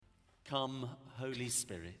Come, Holy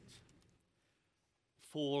Spirit,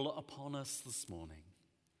 fall upon us this morning.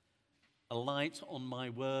 A light on my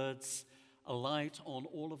words, a light on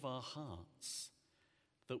all of our hearts,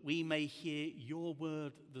 that we may hear your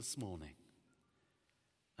word this morning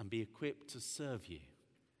and be equipped to serve you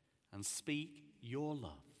and speak your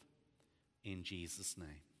love. In Jesus'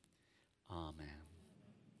 name, amen.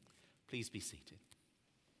 Please be seated.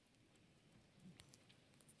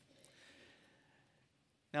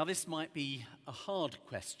 Now, this might be a hard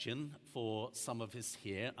question for some of us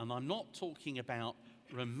here, and I'm not talking about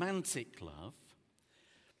romantic love,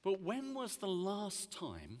 but when was the last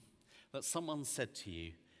time that someone said to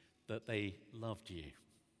you that they loved you?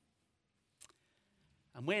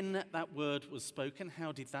 And when that word was spoken,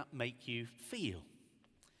 how did that make you feel?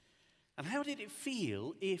 And how did it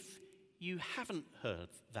feel if you haven't heard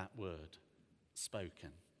that word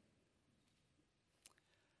spoken?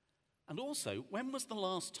 And also, when was the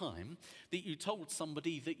last time that you told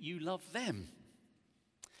somebody that you love them?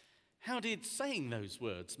 How did saying those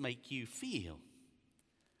words make you feel?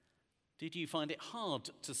 Did you find it hard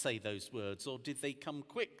to say those words, or did they come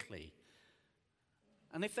quickly?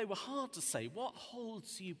 And if they were hard to say, what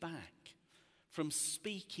holds you back from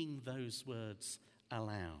speaking those words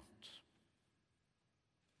aloud?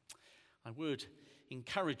 I would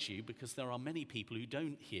encourage you, because there are many people who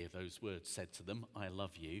don't hear those words said to them, I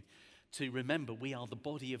love you, to remember we are the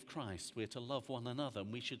body of Christ. We're to love one another,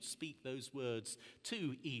 and we should speak those words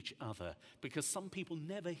to each other, because some people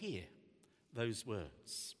never hear those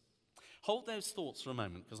words. Hold those thoughts for a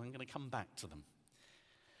moment, because I'm going to come back to them.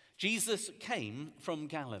 Jesus came from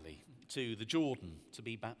Galilee to the Jordan to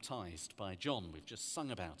be baptized by John. We've just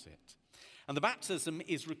sung about it. And the baptism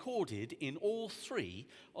is recorded in all three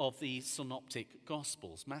of the synoptic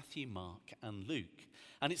Gospels, Matthew, Mark, and Luke.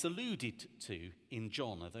 And it's alluded to in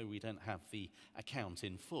John, although we don't have the account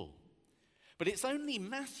in full. But it's only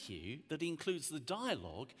Matthew that includes the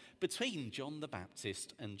dialogue between John the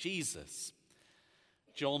Baptist and Jesus.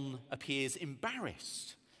 John appears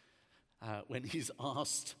embarrassed when he's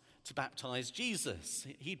asked to baptize Jesus.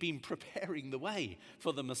 He'd been preparing the way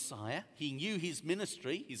for the Messiah. He knew his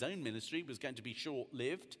ministry, his own ministry, was going to be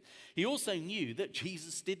short-lived. He also knew that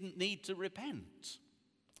Jesus didn't need to repent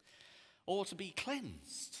or to be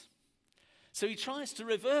cleansed. So he tries to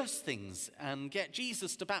reverse things and get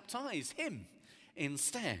Jesus to baptize him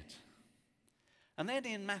instead. And then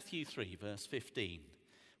in Matthew 3, verse 15,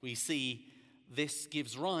 we see this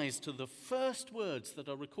gives rise to the first words that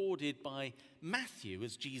are recorded by Matthew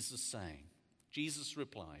as Jesus saying. Jesus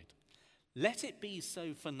replied, "Let it be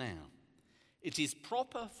so for now. It is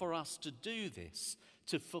proper for us to do this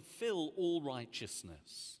to fulfill all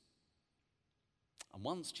righteousness." And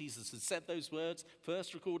once Jesus had said those words,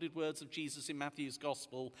 first recorded words of Jesus in Matthew's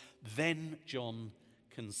gospel, then John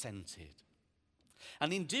consented.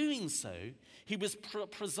 And in doing so, he was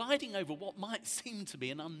presiding over what might seem to be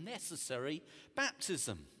an unnecessary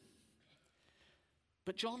baptism.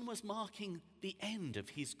 But John was marking the end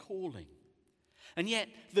of his calling, and yet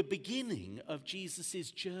the beginning of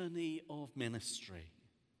Jesus' journey of ministry.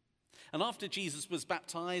 And after Jesus was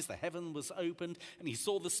baptized, the heaven was opened, and he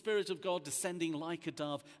saw the Spirit of God descending like a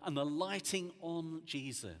dove and alighting on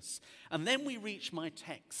Jesus. And then we reach my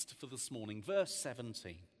text for this morning, verse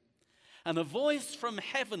 17. And a voice from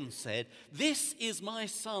heaven said, "This is my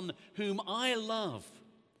Son, whom I love.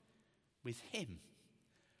 With him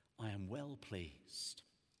I am well pleased."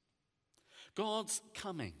 God's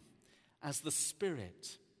coming as the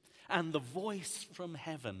Spirit and the voice from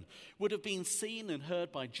heaven would have been seen and heard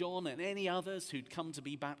by John and any others who'd come to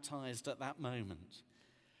be baptized at that moment.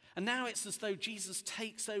 And now it's as though Jesus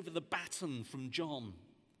takes over the baton from John.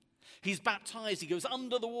 He's baptized, he goes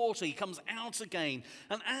under the water, he comes out again.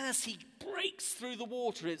 And as he breaks through the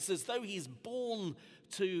water, it's as though he's born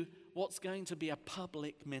to what's going to be a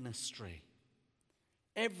public ministry.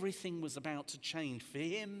 Everything was about to change for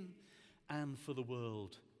him and for the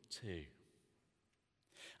world too.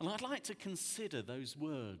 And I'd like to consider those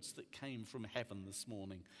words that came from heaven this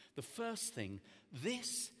morning. The first thing,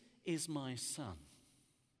 this is my Son.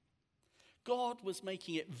 God was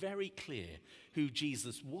making it very clear who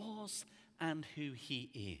Jesus was and who he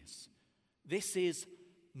is. This is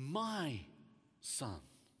my Son.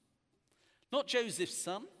 Not Joseph's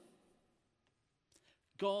son,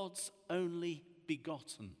 God's only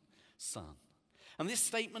begotten Son. And this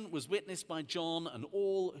statement was witnessed by John and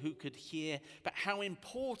all who could hear, but how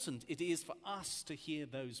important it is for us to hear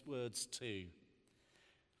those words too.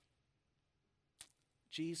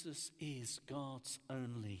 Jesus is God's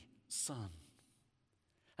only Son.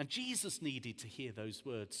 And Jesus needed to hear those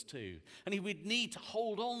words too. And he would need to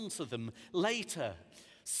hold on to them later.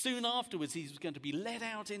 Soon afterwards, he was going to be led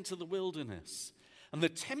out into the wilderness. And the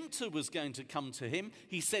tempter was going to come to him.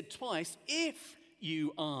 He said twice, "If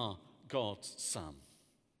you are God's son."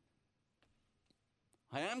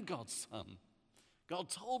 I am God's son. God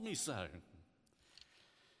told me so.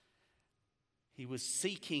 He was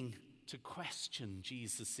seeking to question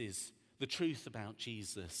the truth about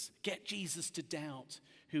Jesus, get Jesus to doubt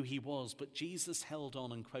who he was. But Jesus held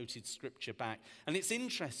on and quoted scripture back. And it's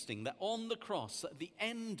interesting that on the cross, at the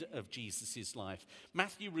end of Jesus' life,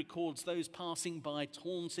 Matthew records those passing by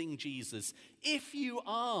taunting Jesus, "If you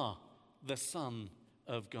are the Son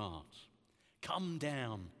of God, come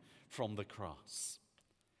down from the cross."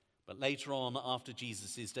 But later on, after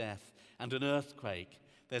Jesus' death and an earthquake,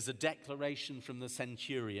 there's a declaration from the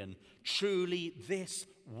centurion, truly this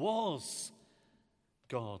was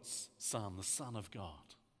God's Son, the Son of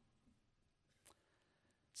God.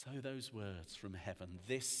 So those words from heaven,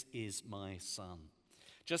 "This is my Son."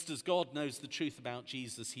 Just as God knows the truth about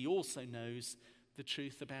Jesus, he also knows the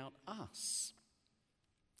truth about us.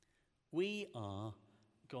 We are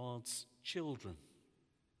God's children.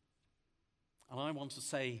 And I want to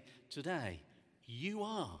say today, you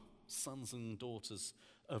are sons and daughters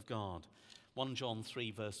of God. 1 John 3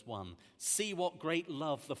 verse 1. "See what great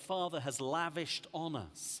love the Father has lavished on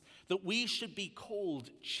us, that we should be called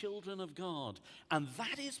children of God. And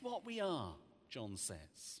that is what we are," John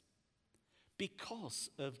says, "because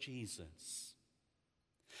of Jesus."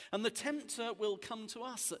 And the tempter will come to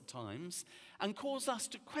us at times and cause us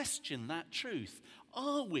to question that truth.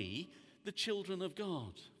 Are we the children of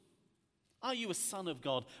God? Are you a son of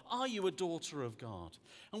God? Are you a daughter of God?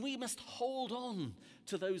 And we must hold on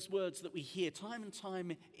to those words that we hear time and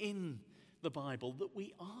time in the Bible, that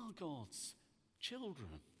we are God's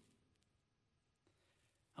children.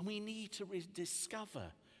 And we need to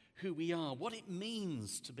rediscover who we are, what it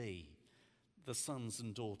means to be the sons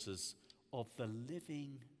and daughters of the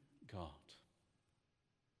living God.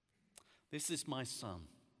 "This is my Son,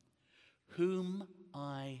 whom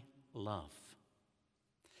I love."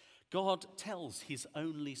 God tells his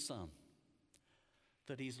only Son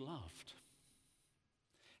that he's loved.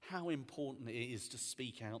 How important it is to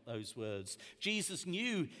speak out those words. Jesus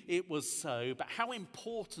knew it was so, but how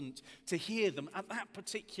important to hear them at that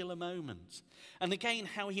particular moment. And again,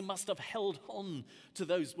 how he must have held on to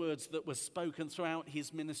those words that were spoken throughout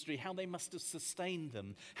his ministry, how they must have sustained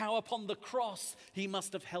them, how upon the cross he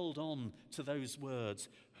must have held on to those words,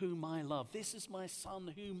 "Whom I love." This is my Son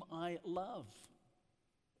whom I love.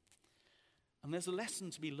 And there's a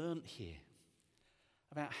lesson to be learnt here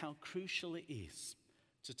about how crucial it is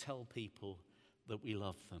to tell people that we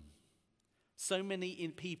love them. So many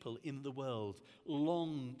people in the world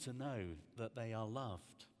long to know that they are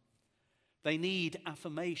loved. They need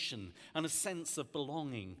affirmation and a sense of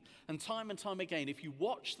belonging. And time again, if you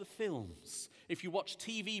watch the films, if you watch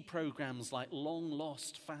TV programs like Long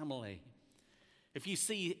Lost Family, if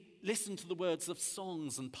you listen to the words of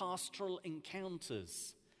songs and pastoral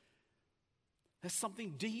encounters, there's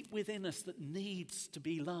something deep within us that needs to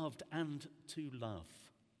be loved and to love.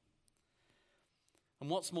 And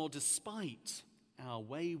what's more, despite our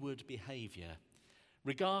wayward behavior,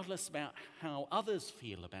 regardless about how others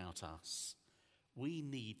feel about us, we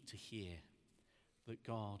need to hear that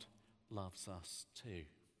God loves us too.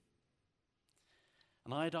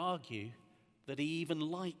 And I'd argue that he even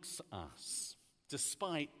likes us,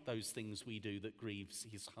 despite those things we do that grieves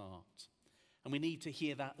his heart. And we need to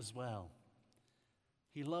hear that as well.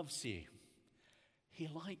 He loves you. He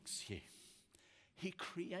likes you. He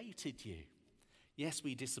created you. Yes,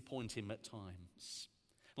 we disappoint him at times.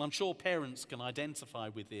 And I'm sure parents can identify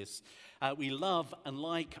with this. We love and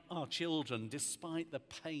like our children despite the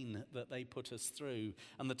pain that they put us through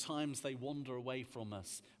and the times they wander away from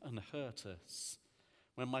us and hurt us.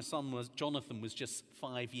 When my son Jonathan was just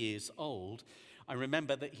 5 years old, I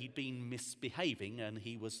remember that he'd been misbehaving and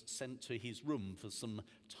he was sent to his room for some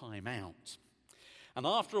time out. And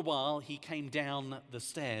after a while, he came down the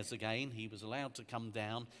stairs again. He was allowed to come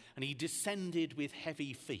down, and he descended with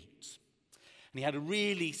heavy feet. And he had a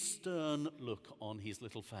really stern look on his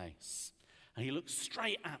little face. And he looked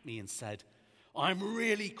straight at me and said, "I'm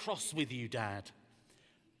really cross with you, Dad,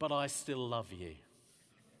 but I still love you."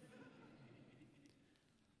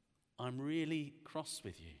 I'm really cross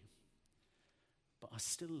with you, but I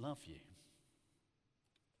still love you.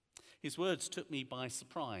 His words took me by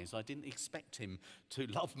surprise. I didn't expect him to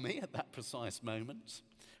love me at that precise moment.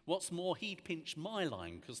 What's more, he'd pinched my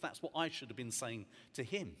line because that's what I should have been saying to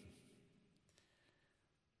him.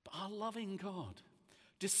 But our loving God,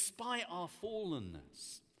 despite our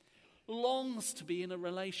fallenness, longs to be in a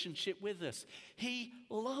relationship with us. He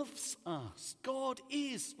loves us. God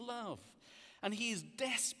is love. And he is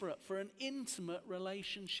desperate for an intimate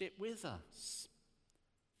relationship with us.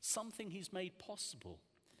 Something he's made possible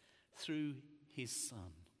through his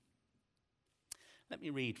Son. Let me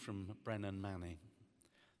read from Brennan Manning.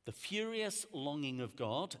 The furious longing of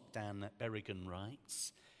God, Dan Berrigan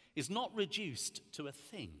writes, is not reduced to a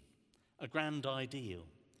thing, a grand ideal.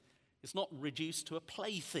 It's not reduced to a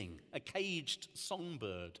plaything, a caged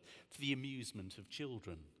songbird for the amusement of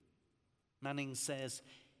children. Manning says,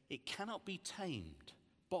 it cannot be tamed,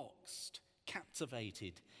 boxed,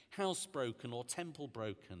 captivated, housebroken or temple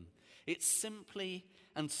broken. It's simply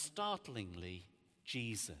and startlingly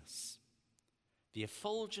Jesus. The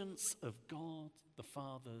effulgence of God the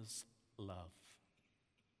Father's love.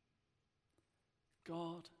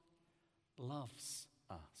 God loves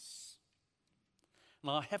us.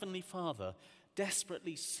 And our Heavenly Father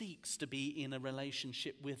desperately seeks to be in a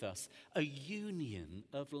relationship with us, a union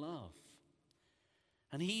of love.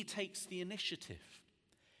 And he takes the initiative.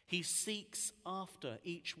 He seeks after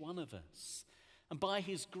each one of us. And by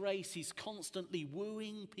his grace, he's constantly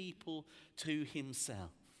wooing people to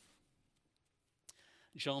himself.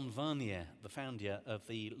 John Vernier, the founder of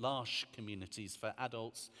the L'Arche Communities for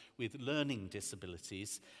Adults with Learning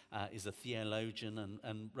Disabilities, is a theologian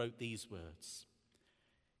and wrote these words.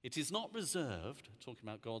 It is not reserved, talking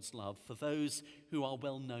about God's love, for those who are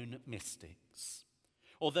well-known mystics,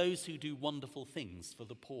 or those who do wonderful things for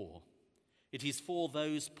the poor. It is for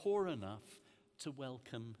those poor enough to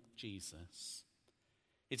welcome Jesus.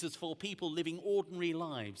 It is for people living ordinary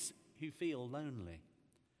lives who feel lonely.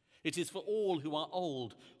 It is for all who are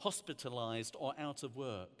old, hospitalized, or out of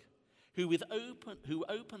work, who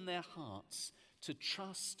open their hearts to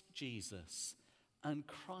trust Jesus and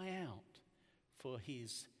cry out for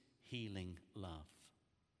his healing love.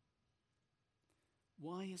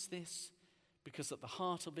 Why is this? Because at the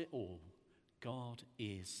heart of it all, God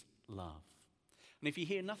is love. And if you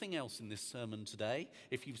hear nothing else in this sermon today,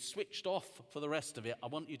 if you've switched off for the rest of it, I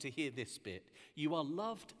want you to hear this bit. You are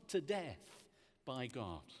loved to death by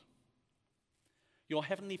God. Your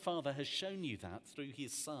Heavenly Father has shown you that through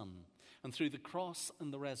his Son and through the cross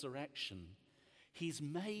and the resurrection. He's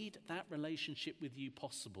made that relationship with you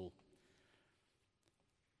possible.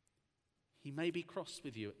 He may be cross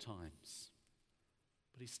with you at times,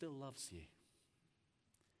 but he still loves you.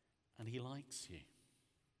 And he likes you.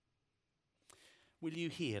 Will you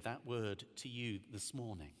hear that word to you this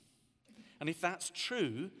morning? And if that's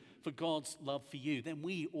true for God's love for you, then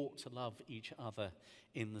we ought to love each other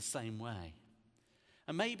in the same way.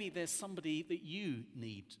 And maybe there's somebody that you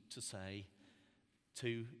need to say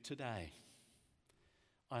to today,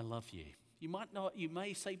 I love you. You might not, you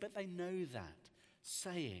may say, but they know that.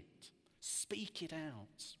 Say it. Speak it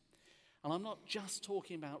out. And I'm not just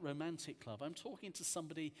talking about romantic love. I'm talking to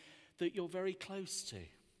somebody that you're very close to.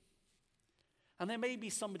 And there may be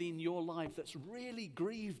somebody in your life that's really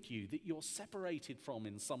grieved you, that you're separated from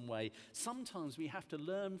in some way. Sometimes we have to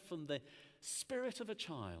learn from the spirit of a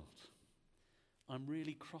child. I'm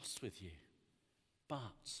really cross with you,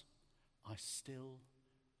 but I still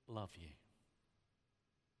love you.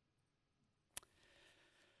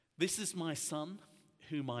 This is my Son,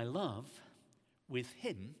 whom I love. With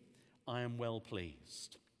him I am well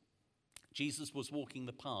pleased. Jesus was walking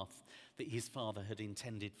the path that his Father had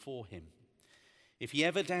intended for him. If he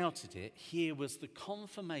ever doubted it, here was the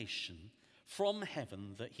confirmation from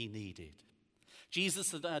heaven that he needed.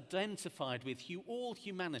 Jesus had identified with all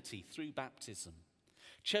humanity through baptism,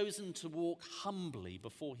 chosen to walk humbly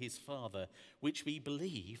before his Father, which we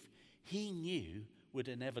believe he knew would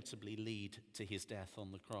inevitably lead to his death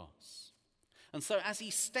on the cross. And so as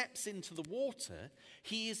he steps into the water,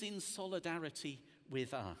 he is in solidarity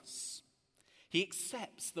with us. He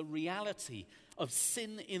accepts the reality of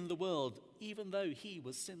sin in the world, even though he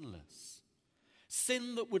was sinless.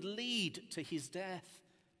 Sin that would lead to his death,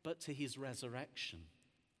 but to his resurrection.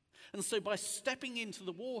 And so by stepping into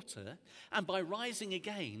the water and by rising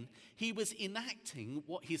again, he was enacting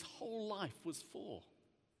what his whole life was for.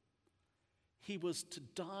 He was to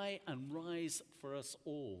die and rise for us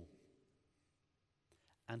all.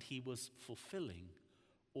 And he was fulfilling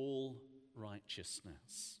all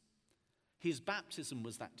righteousness. His baptism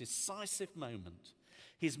was that decisive moment.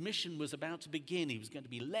 His mission was about to begin. He was going to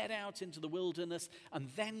be led out into the wilderness and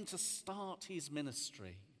then to start his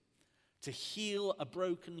ministry, to heal a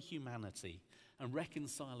broken humanity and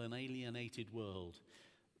reconcile an alienated world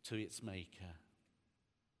to its maker.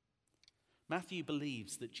 Matthew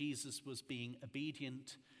believes that Jesus was being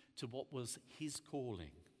obedient to what was his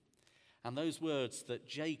calling. And those words that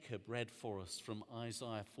Jacob read for us from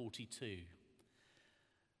Isaiah 42.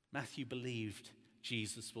 Matthew believed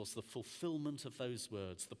Jesus was the fulfillment of those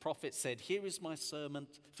words. The prophet said, "Here is my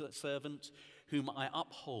servant whom I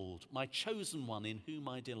uphold, my chosen one in whom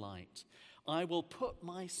I delight. I will put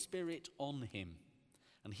my spirit on him,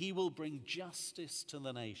 and he will bring justice to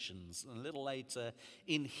the nations." And a little later,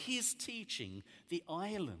 "In his teaching, the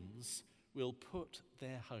islands will put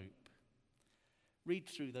their hope." Read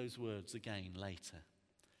through those words again later.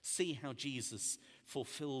 See how Jesus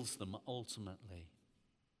fulfills them ultimately.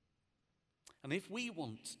 And if we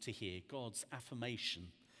want to hear God's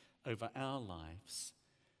affirmation over our lives,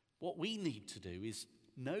 what we need to do is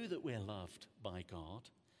know that we're loved by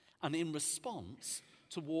God, and in response,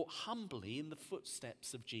 to walk humbly in the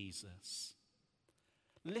footsteps of Jesus.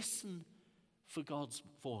 Listen for God's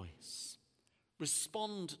voice.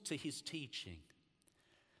 Respond to his teaching.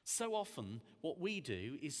 So often, what we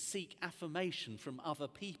do is seek affirmation from other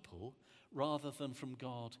people rather than from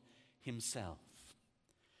God himself.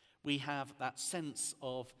 We have that sense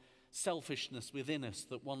of selfishness within us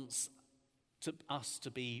that wants us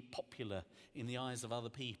to be popular in the eyes of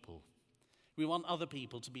other people. We want other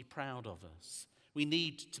people to be proud of us. We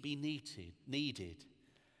need to be needed.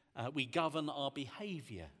 We govern our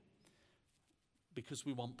behavior because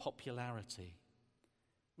we want popularity,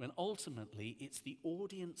 when ultimately it's the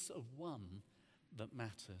audience of one that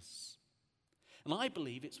matters. And I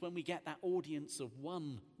believe it's when we get that audience of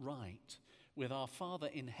one right with our Father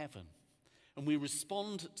in heaven, and we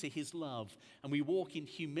respond to his love, and we walk in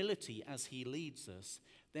humility as he leads us,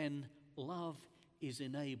 then love is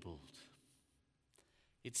enabled.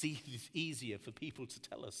 It's easier for people to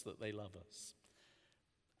tell us that they love us,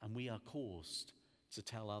 and we are caused to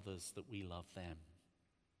tell others that we love them.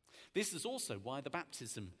 This is also why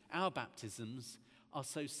our baptisms are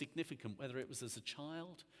so significant, whether it was as a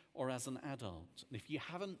child or as an adult. And if you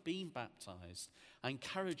haven't been baptized, I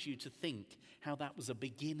encourage you to think how that was a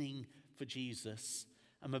beginning for Jesus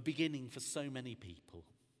and a beginning for so many people.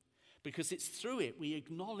 Because it's through it we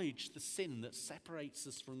acknowledge the sin that separates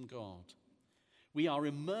us from God. We are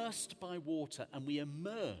immersed by water and we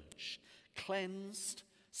emerge cleansed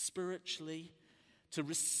spiritually to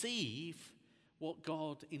receive what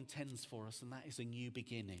God intends for us, and that is a new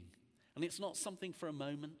beginning. And it's not something for a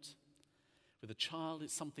moment. With a child,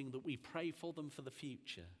 it's something that we pray for them for the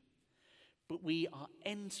future. But we are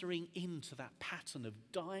entering into that pattern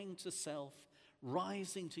of dying to self,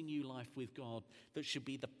 rising to new life with God, that should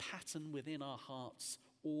be the pattern within our hearts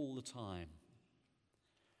all the time.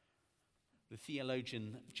 The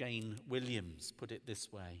theologian Jane Williams put it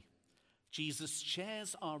this way: Jesus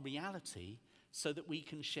shares our reality so that we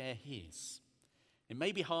can share his. It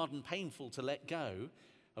may be hard and painful to let go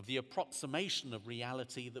of the approximation of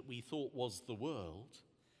reality that we thought was the world,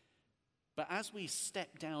 but as we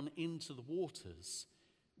step down into the waters,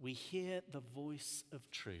 we hear the voice of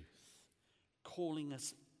truth calling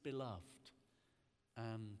us beloved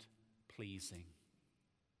and pleasing.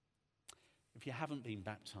 If you haven't been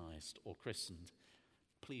baptized or christened,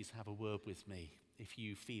 please have a word with me if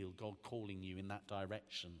you feel God calling you in that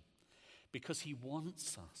direction, because he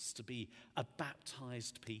wants us to be a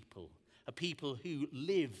baptized people, a people who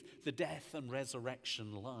live the death and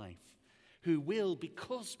resurrection life, who will,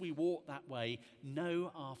 because we walk that way,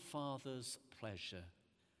 know our Father's pleasure.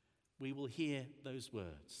 We will hear those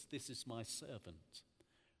words: "This is my servant,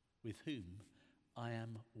 with whom I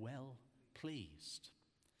am well pleased."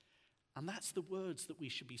 And that's the words that we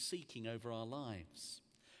should be seeking over our lives,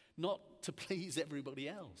 not to please everybody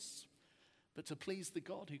else, but to please the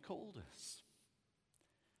God who called us.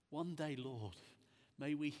 One day, Lord,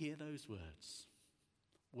 may we hear those words: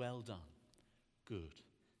 "Well done, good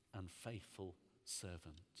and faithful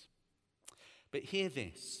servant." But hear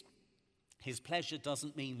this: his pleasure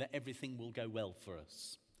doesn't mean that everything will go well for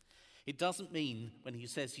us. It doesn't mean when he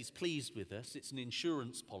says he's pleased with us, it's an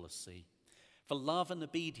insurance policy. For love and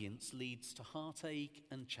obedience leads to heartache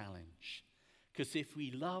and challenge. Because if we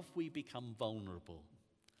love, we become vulnerable.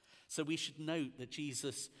 So we should note that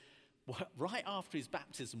Jesus, right after his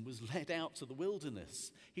baptism, was led out to the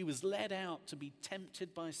wilderness. He was led out to be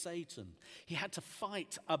tempted by Satan. He had to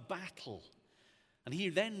fight a battle. And he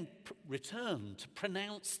then returned to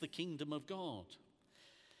pronounce the kingdom of God.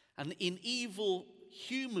 And in evil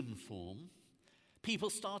human form,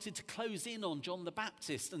 people started to close in on John the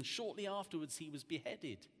Baptist, and shortly afterwards he was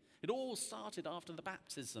beheaded. It all started after the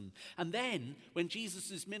baptism. And then, when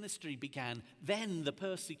Jesus' ministry began, then the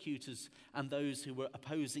persecutors and those who were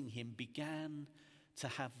opposing him began to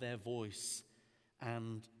have their voice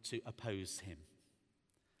and to oppose him.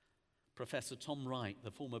 Professor Tom Wright,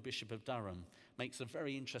 the former Bishop of Durham, makes a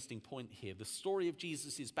very interesting point here. The story of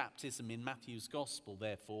Jesus' baptism in Matthew's Gospel,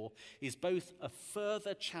 therefore, is both a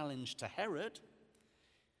further challenge to Herod.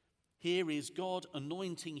 Here is God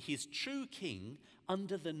anointing his true king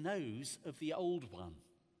under the nose of the old one,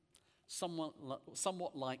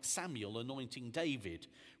 somewhat like Samuel anointing David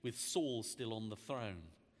with Saul still on the throne.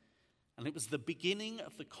 And it was the beginning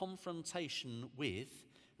of the confrontation with,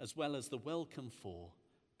 as well as the welcome for,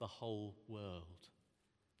 the whole world.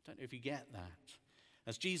 I don't know if you get that.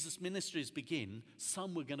 As Jesus' ministries begin,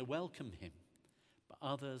 some were going to welcome him, but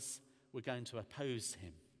others were going to oppose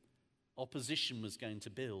him. Opposition was going to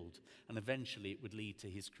build, and eventually it would lead to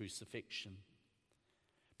his crucifixion.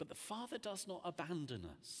 But the Father does not abandon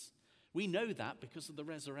us. We know that because of the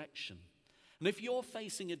resurrection. And if you're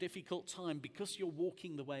facing a difficult time because you're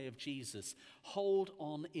walking the way of Jesus, hold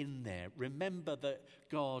on in there. Remember that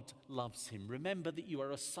God loves him. Remember that you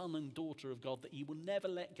are a son and daughter of God, that he will never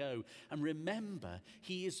let go. And remember,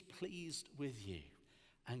 he is pleased with you.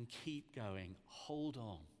 And keep going. Hold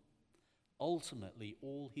on. Ultimately,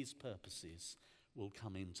 all his purposes will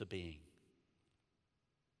come into being.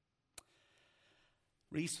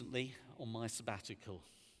 Recently, on my sabbatical,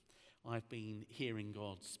 I've been hearing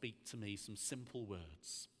God speak to me some simple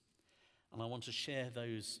words. And I want to share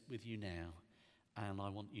those with you now, and I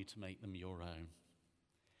want you to make them your own.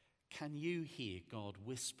 Can you hear God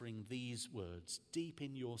whispering these words deep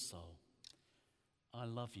in your soul? I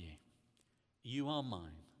love you. You are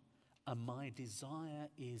mine, and my desire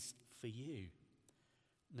is for you.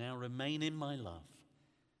 Now remain in my love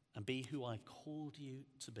and be who I called you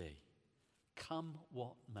to be. Come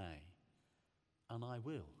what may, and I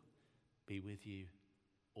will be with you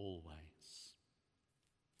always.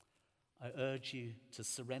 I urge you to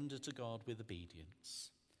surrender to God with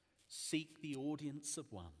obedience. Seek the audience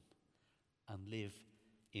of one and live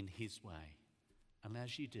in his way. And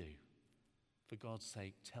as you do, for God's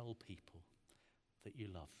sake, tell people that you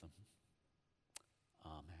love them.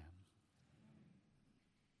 Amen.